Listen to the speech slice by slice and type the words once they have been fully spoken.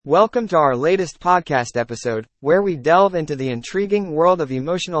Welcome to our latest podcast episode, where we delve into the intriguing world of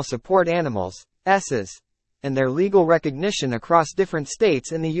emotional support animals, ESAs, and their legal recognition across different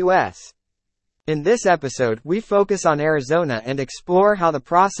states in the U.S. In this episode, we focus on Arizona and explore how the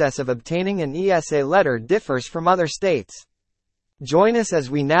process of obtaining an ESA letter differs from other states. Join us as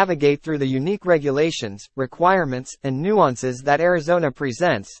we navigate through the unique regulations, requirements, and nuances that Arizona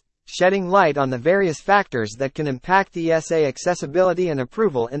presents, shedding light on the various factors that can impact ESA accessibility and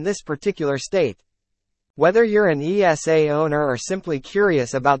approval in this particular state. Whether you're an ESA owner or simply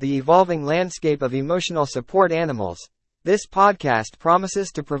curious about the evolving landscape of emotional support animals, this podcast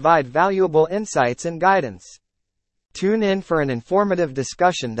promises to provide valuable insights and guidance. Tune in for an informative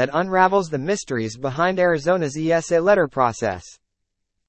discussion that unravels the mysteries behind Arizona's ESA letter process.